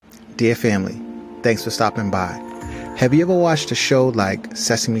Dear family, thanks for stopping by. Have you ever watched a show like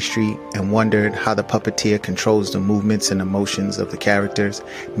Sesame Street and wondered how the puppeteer controls the movements and emotions of the characters,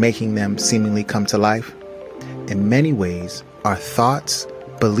 making them seemingly come to life? In many ways, our thoughts,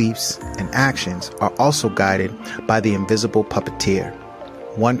 beliefs, and actions are also guided by the invisible puppeteer,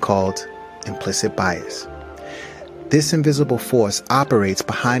 one called implicit bias. This invisible force operates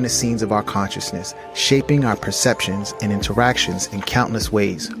behind the scenes of our consciousness, shaping our perceptions and interactions in countless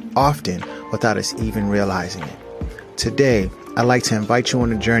ways, often without us even realizing it. Today, I'd like to invite you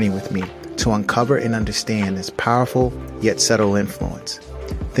on a journey with me to uncover and understand this powerful yet subtle influence.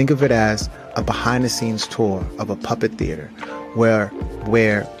 Think of it as a behind-the-scenes tour of a puppet theater, where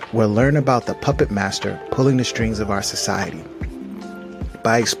we'll learn about the puppet master pulling the strings of our society.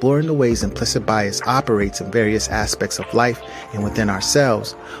 By exploring the ways implicit bias operates in various aspects of life and within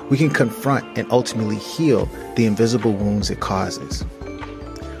ourselves, we can confront and ultimately heal the invisible wounds it causes.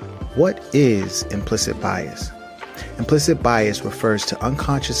 What is implicit bias? Implicit bias refers to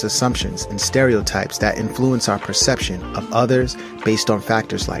unconscious assumptions and stereotypes that influence our perception of others based on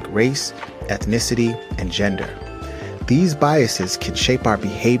factors like race, ethnicity, and gender. These biases can shape our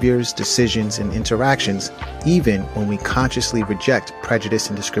behaviors, decisions, and interactions even when we consciously reject prejudice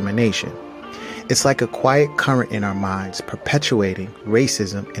and discrimination. It's like a quiet current in our minds perpetuating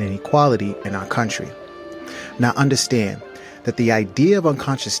racism and inequality in our country. Now understand that the idea of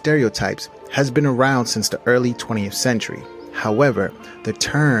unconscious stereotypes has been around since the early 20th century. However, the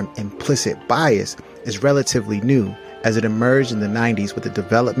term implicit bias is relatively new as it emerged in the 90s with the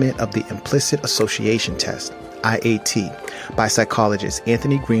development of the Implicit Association Test, IAT, by psychologists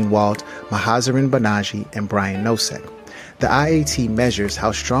Anthony Greenwald, Mahazarin Banaji, and Brian Nosek. The IAT measures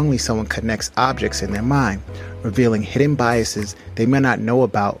how strongly someone connects objects in their mind, revealing hidden biases they may not know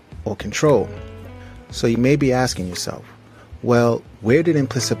about or control. So you may be asking yourself, well, where did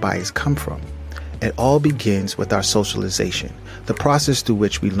implicit bias come from? It all begins with our socialization, the process through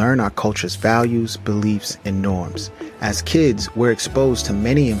which we learn our culture's values, beliefs, and norms. As kids, we're exposed to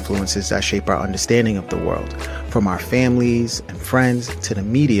many influences that shape our understanding of the world, from our families and friends to the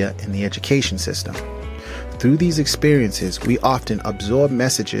media and the education system. Through these experiences, we often absorb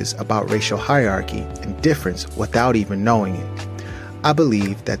messages about racial hierarchy and difference without even knowing it. I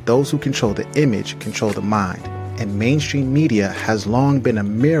believe that those who control the image control the mind, and mainstream media has long been a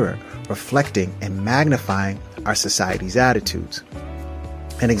mirror reflecting and magnifying our society's attitudes.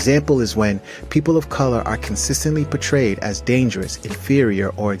 An example is when people of color are consistently portrayed as dangerous, inferior,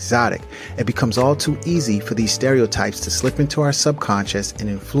 or exotic. It becomes all too easy for these stereotypes to slip into our subconscious and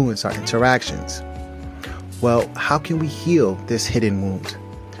influence our interactions. Well, how can we heal this hidden wound?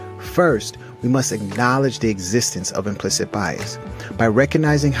 First, we must acknowledge the existence of implicit bias. By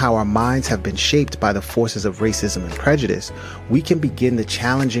recognizing how our minds have been shaped by the forces of racism and prejudice, we can begin the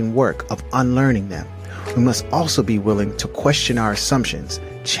challenging work of unlearning them. We must also be willing to question our assumptions,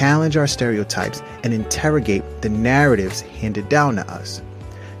 challenge our stereotypes, and interrogate the narratives handed down to us.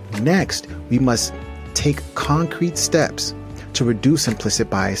 Next, we must take concrete steps to reduce implicit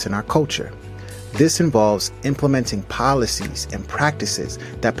bias in our culture. This involves implementing policies and practices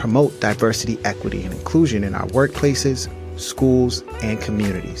that promote diversity, equity, and inclusion in our workplaces, schools, and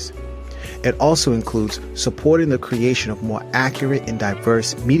communities. It also includes supporting the creation of more accurate and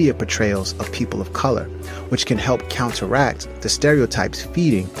diverse media portrayals of people of color, which can help counteract the stereotypes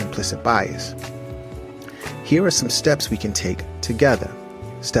feeding implicit bias. Here are some steps we can take together.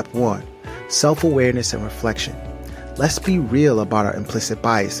 Step 1. Self-awareness and reflection. Let's be real about our implicit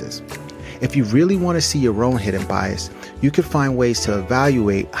biases. If you really want to see your own hidden bias, you can find ways to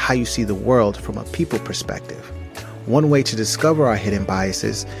evaluate how you see the world from a people perspective. One way to discover our hidden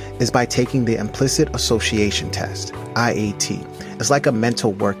biases is by taking the Implicit Association Test, IAT. It's like a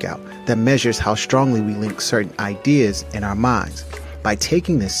mental workout that measures how strongly we link certain ideas in our minds. By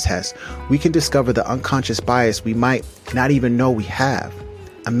taking this test, we can discover the unconscious bias we might not even know we have.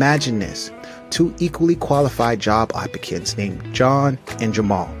 Imagine this: 2 equally qualified job applicants named John and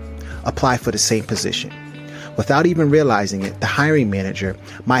Jamal apply for the same position. Without even realizing it, the hiring manager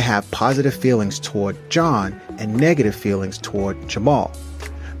might have positive feelings toward John and negative feelings toward Jamal.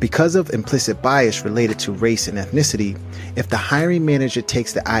 Because of implicit bias related to race and ethnicity, if the hiring manager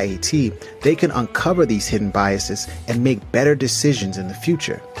takes the IAT, they can uncover these hidden biases and make better decisions in the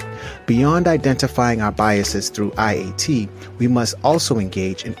future. Beyond identifying our biases through IAT, we must also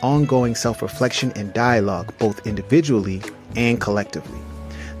engage in ongoing self-reflection and dialogue, both individually and collectively.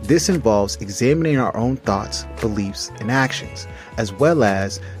 This involves examining our own thoughts, beliefs, and actions, as well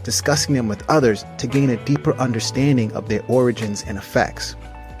as discussing them with others to gain a deeper understanding of their origins and effects.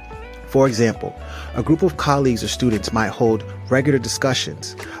 For example, a group of colleagues or students might hold regular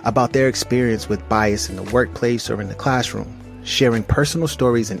discussions about their experience with bias in the workplace or in the classroom, sharing personal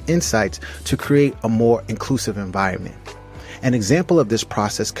stories and insights to create a more inclusive environment. An example of this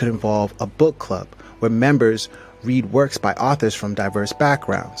process could involve a book club where members read works by authors from diverse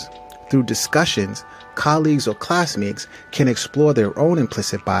backgrounds. Through discussions, colleagues or classmates can explore their own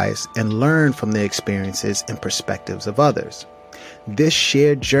implicit bias and learn from the experiences and perspectives of others. This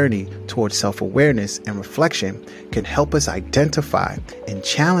shared journey towards self-awareness and reflection can help us identify and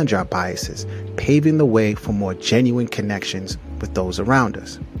challenge our biases, paving the way for more genuine connections with those around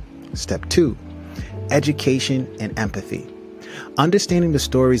us. Step 2, education and empathy. Understanding the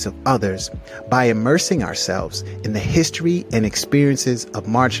stories of others by immersing ourselves in the history and experiences of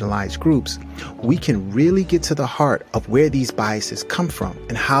marginalized groups, we can really get to the heart of where these biases come from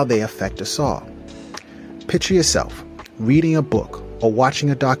and how they affect us all. Picture yourself reading a book or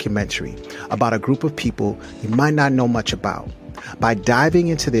watching a documentary about a group of people you might not know much about. By diving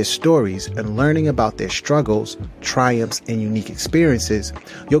into their stories and learning about their struggles, triumphs, and unique experiences,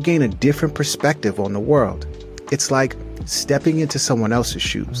 you'll gain a different perspective on the world. It's like stepping into someone else's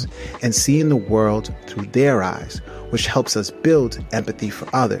shoes and seeing the world through their eyes, which helps us build empathy for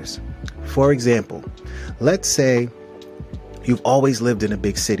others. For example, let's say you've always lived in a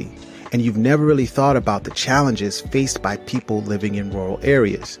big city and you've never really thought about the challenges faced by people living in rural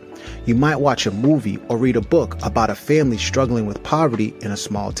areas. You might watch a movie or read a book about a family struggling with poverty in a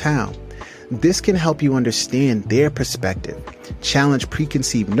small town. This can help you understand their perspective, challenge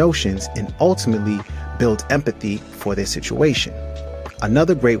preconceived notions, and ultimately build empathy for their situation.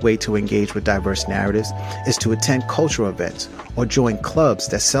 Another great way to engage with diverse narratives is to attend cultural events or join clubs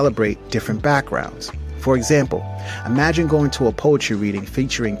that celebrate different backgrounds. For example, imagine going to a poetry reading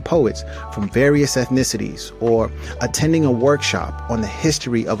featuring poets from various ethnicities or attending a workshop on the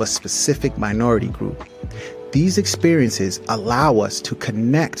history of a specific minority group. These experiences allow us to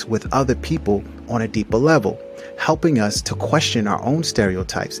connect with other people on a deeper level, helping us to question our own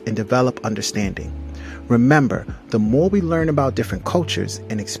stereotypes and develop understanding. Remember, the more we learn about different cultures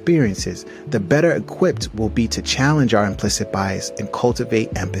and experiences, the better equipped we'll be to challenge our implicit bias and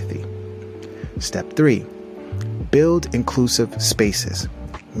cultivate empathy. Step 3, build inclusive spaces.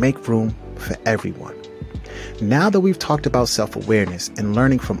 Make room for everyone. Now that we've talked about self-awareness and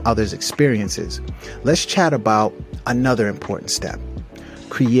learning from others' experiences, let's chat about another important step,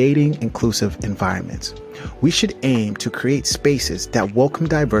 creating inclusive environments. We should aim to create spaces that welcome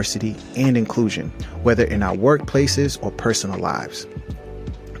diversity and inclusion, whether in our workplaces or personal lives.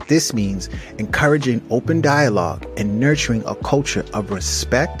 This means encouraging open dialogue and nurturing a culture of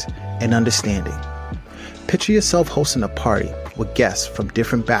respect and understanding. Picture yourself hosting a party with guests from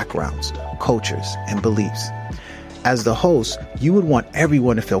different backgrounds, cultures, and beliefs. As the host, you would want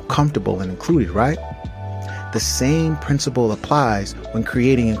everyone to feel comfortable and included, right? The same principle applies when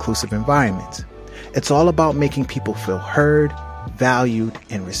creating inclusive environments. It's all about making people feel heard, valued,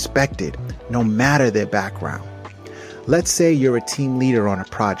 and respected, no matter their background. Let's say you're a team leader on a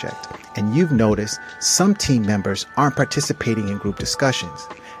project, and you've noticed some team members aren't participating in group discussions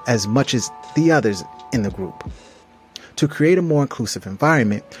as much as the others in the group. To create a more inclusive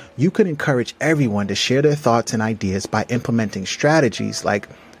environment, you could encourage everyone to share their thoughts and ideas by implementing strategies like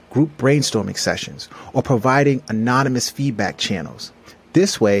group brainstorming sessions or providing anonymous feedback channels.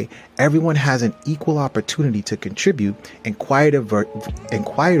 This way, everyone has an equal opportunity to contribute and quieter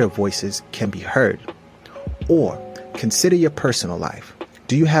voices can be heard. Or consider your personal life.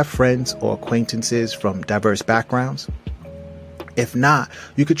 Do you have friends or acquaintances from diverse backgrounds? If not,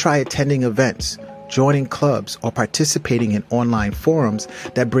 you could try attending events, joining clubs, or participating in online forums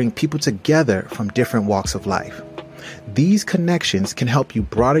that bring people together from different walks of life. These connections can help you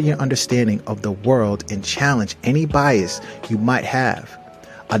broaden your understanding of the world and challenge any bias you might have.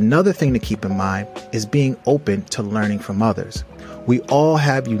 Another thing to keep in mind is being open to learning from others. We all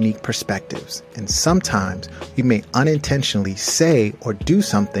have unique perspectives, and sometimes we may unintentionally say or do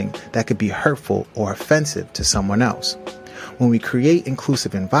something that could be hurtful or offensive to someone else. When we create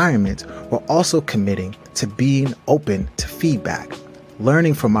inclusive environments, we're also committing to being open to feedback,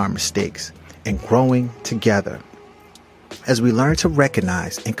 learning from our mistakes, and growing together. As we learn to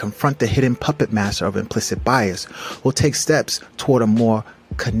recognize and confront the hidden puppet master of implicit bias, we'll take steps toward a more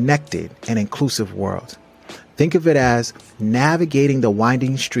connected and inclusive world. Think of it as navigating the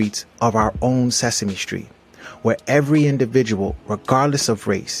winding streets of our own Sesame Street, where every individual, regardless of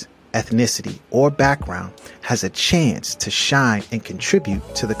race, ethnicity, or background, has a chance to shine and contribute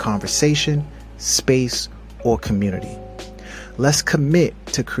to the conversation, space, or community. Let's commit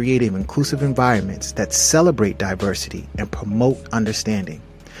to creating inclusive environments that celebrate diversity and promote understanding.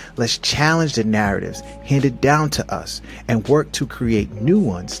 Let's challenge the narratives handed down to us and work to create new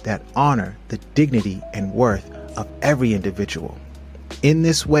ones that honor the dignity and worth of every individual. In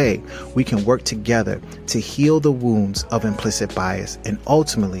this way, we can work together to heal the wounds of implicit bias and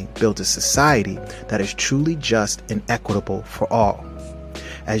ultimately build a society that is truly just and equitable for all.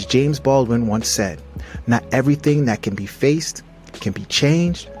 As James Baldwin once said, not everything that can be faced can be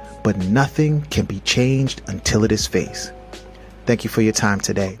changed, but nothing can be changed until it is faced. Thank you for your time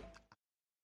today.